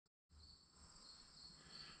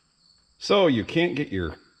So you can't get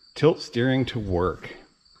your tilt steering to work.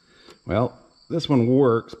 Well, this one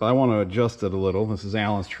works, but I want to adjust it a little. This is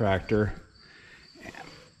Alan's tractor.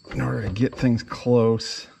 In order to get things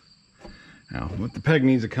close. Now, the peg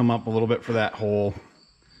needs to come up a little bit for that hole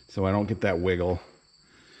so I don't get that wiggle.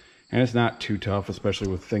 And it's not too tough, especially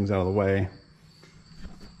with things out of the way.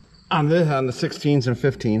 On the 16s and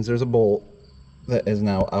 15s, there's a bolt that is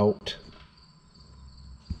now out.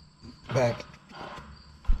 Back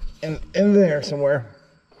in there somewhere.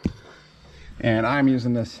 And I'm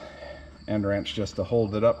using this end wrench just to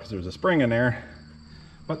hold it up because there's a spring in there.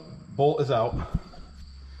 But bolt is out.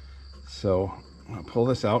 So I'll pull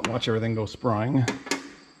this out and watch everything go sprawling.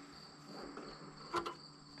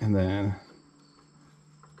 And then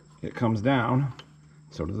it comes down.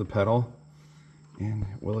 So does the pedal. And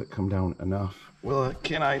will it come down enough?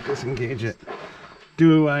 Can I disengage it?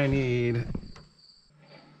 Do I need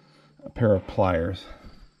a pair of pliers?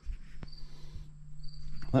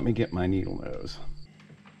 Let me get my needle nose.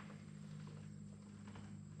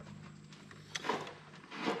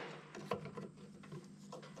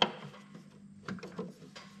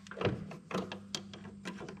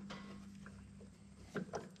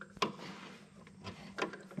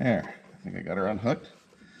 There, I think I got her unhooked.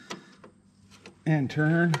 And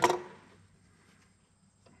turn.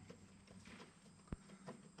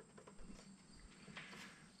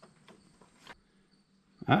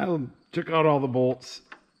 I took out all the bolts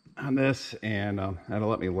on this, and that'll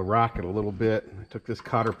let me rock it a little bit. I took this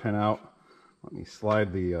cotter pin out. Let me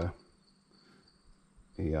slide the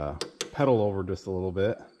pedal over just a little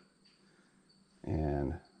bit.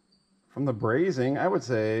 And from the brazing, I would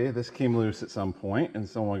say this came loose at some point, and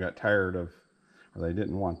someone got tired of, or they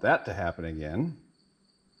didn't want that to happen again.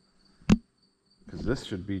 Because this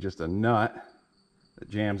should be just a nut that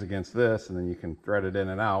jams against this, and then you can thread it in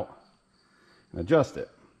and out and adjust it.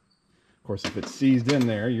 Of course, if it's seized in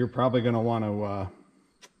there, you're probably going to want to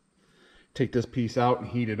take this piece out and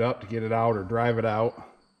heat it up to get it out, or drive it out,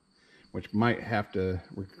 which might have to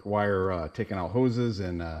require taking out hoses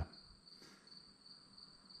and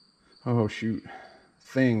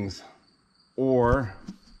things. Or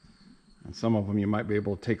on some of them you might be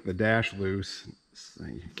able to take the dash loose.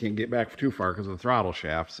 You can't get back too far because of the throttle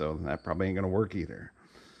shaft, so that probably ain't going to work either.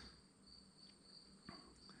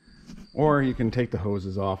 Or you can take the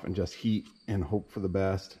hoses off and just heat and hope for the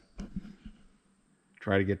best.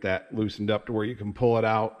 Try to get that loosened up to where you can pull it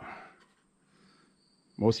out.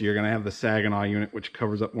 Most of you are going to have the Saginaw unit, which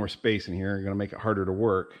covers up more space in here. You're going to make it harder to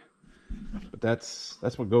work. But that's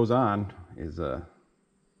what goes on, is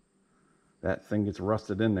that thing gets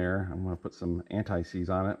rusted in there. I'm going to put some anti-seize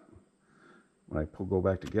on it when I go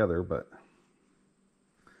back together, but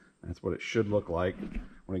that's what it should look like.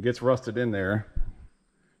 When it gets rusted in there,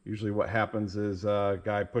 usually what happens is a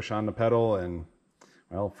guy push on the pedal and,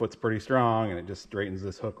 well, foot's pretty strong, and it just straightens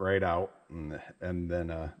this hook right out, and then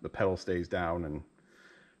the pedal stays down and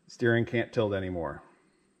steering can't tilt anymore.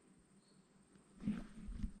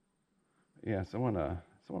 Yeah, someone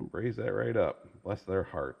brazed that right up. Bless their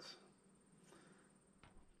hearts.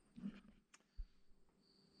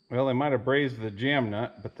 Well, they might have brazed the jam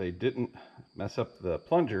nut, but they didn't mess up the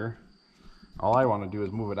plunger. All I want to do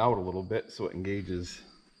is move it out a little bit so it engages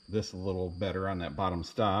this a little better on that bottom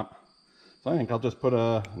stop. So I think I'll just put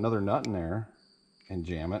another nut in there and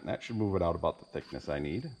jam it, and that should move it out about the thickness I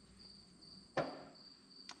need.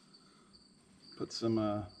 Put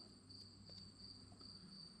some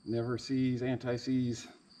Never Seize, anti-seize,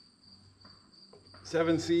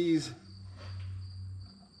 7 C's,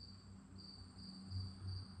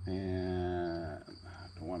 and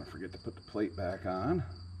I don't want to forget to put the plate back on.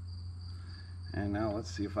 And now let's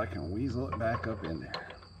see if I can weasel it back up in there.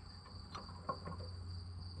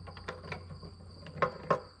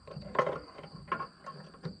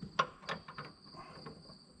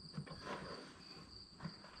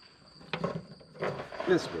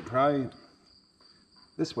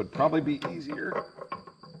 This would probably be easier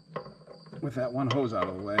with that one hose out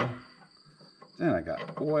of the way. Then I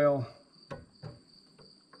got oil.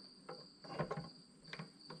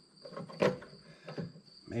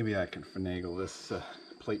 Maybe I can finagle this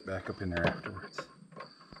plate back up in there afterwards.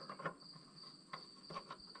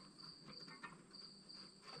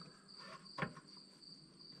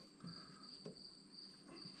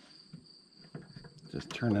 Just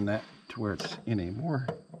turning that to where it's in a more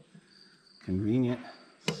convenient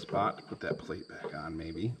spot to put that plate back on,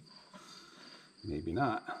 maybe. Maybe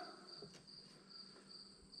not.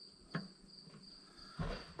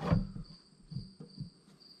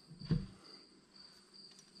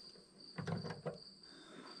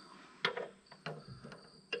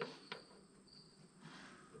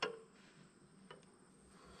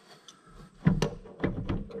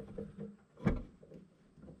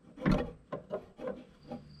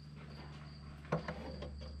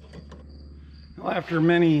 after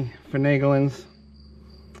many finaglings,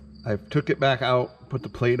 I took it back out, put the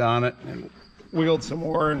plate on it, and wheeled some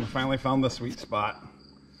more, and finally found the sweet spot.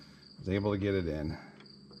 Was able to get it in.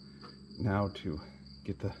 Now to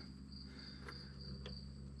get the,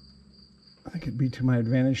 I think it'd be to my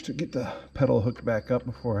advantage to get the pedal hooked back up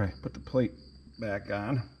before I put the plate back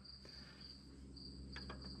on.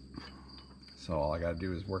 So all I gotta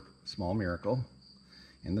do is work a small miracle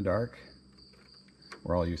in the dark.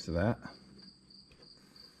 We're all used to that.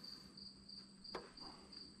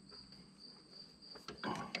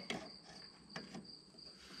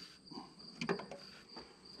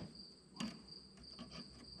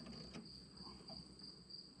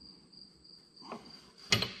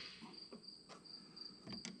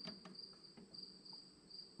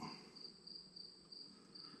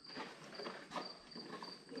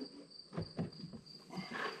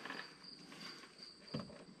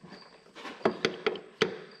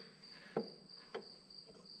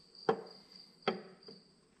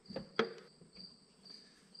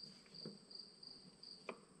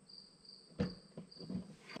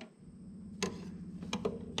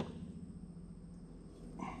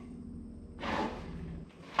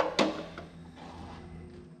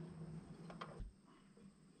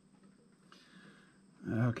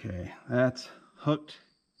 Okay, that's hooked.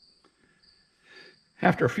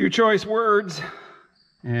 After a few choice words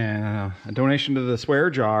and a donation to the swear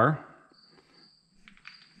jar,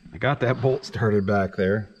 I got that bolt started back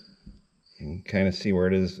there. You can kind of see where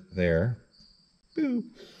it is there. Boo.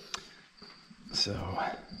 So,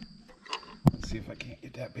 let's see if I can't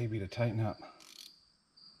get that baby to tighten up.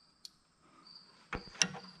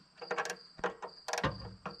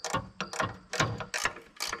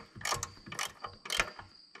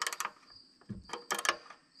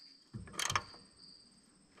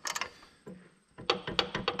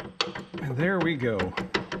 And there we go.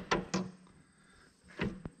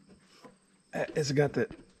 It's got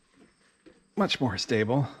that much more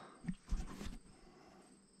stable.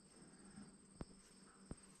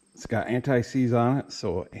 It's got anti-seize on it,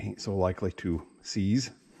 so it ain't so likely to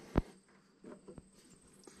seize.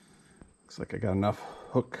 Looks like I got enough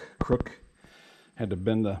hook crook. Had to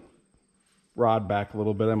bend the rod back a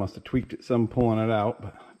little bit. I must have tweaked it some pulling it out,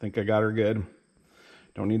 but I think I got her good.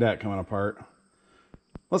 Don't need that coming apart.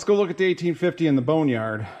 Let's go look at the 1850 in the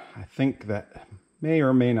boneyard. I think that may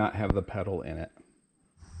or may not have the pedal in it.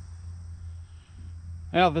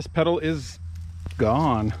 Well, this pedal is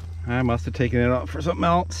gone. I must have taken it out for something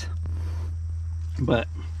else. But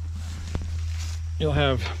you'll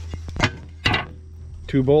have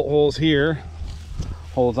two bolt holes here.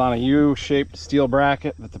 Holds on a U-shaped steel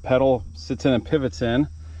bracket that the pedal sits in and pivots in.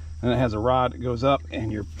 And it has a rod that goes up, and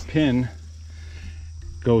your pin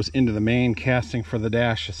goes into the main casting for the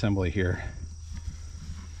dash assembly here.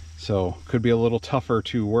 So could be a little tougher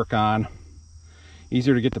to work on.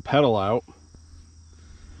 Easier to get the pedal out.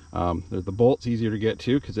 The bolt's easier to get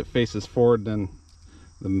to because it faces forward, then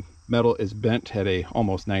the metal is bent at a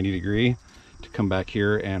almost 90 degree to come back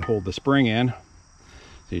here and hold the spring in.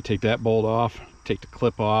 So you take that bolt off, take the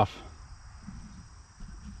clip off,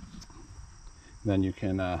 then you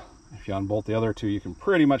can if you unbolt the other two, you can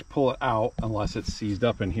pretty much pull it out unless it's seized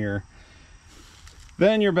up in here.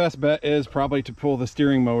 Then your best bet is probably to pull the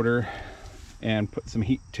steering motor and put some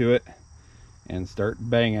heat to it and start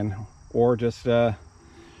banging, or just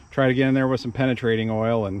try to get in there with some penetrating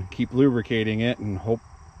oil and keep lubricating it, and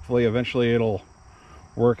hopefully eventually it'll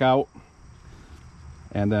work out.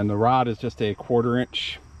 And then the rod is just a 1/4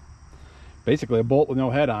 inch, basically a bolt with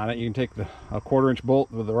no head on it. You can take a 1/4 inch bolt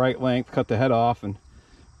with the right length, cut the head off, and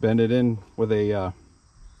bend it in with a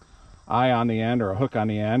eye on the end or a hook on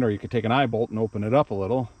the end, or you could take an eye bolt and open it up a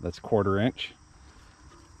little. That's 1/4 inch,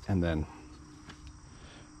 and then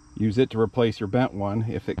use it to replace your bent one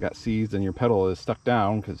if it got seized and your pedal is stuck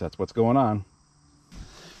down, because that's what's going on.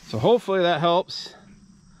 So hopefully that helps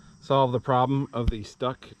solve the problem of the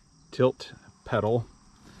stuck tilt pedal.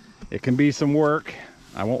 It can be some work,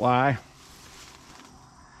 I won't lie,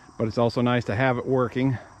 but it's also nice to have it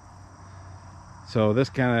working. So this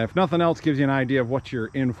kind of, if nothing else, gives you an idea of what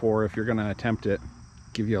you're in for if you're going to attempt it.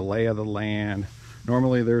 Give you a lay of the land.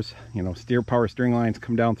 Normally there's, you know, power steering lines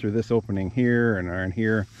come down through this opening here and are in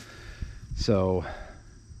here. So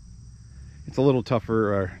it's a little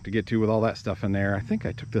tougher to get to with all that stuff in there. I think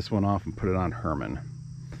I took this one off and put it on Herman.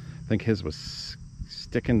 I think his was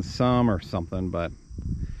sticking some or something, but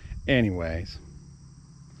anyways,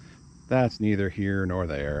 that's neither here nor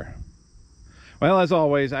there. Well, as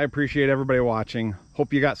always, I appreciate everybody watching.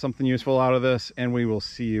 Hope you got something useful out of this, and we will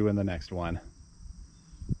see you in the next one.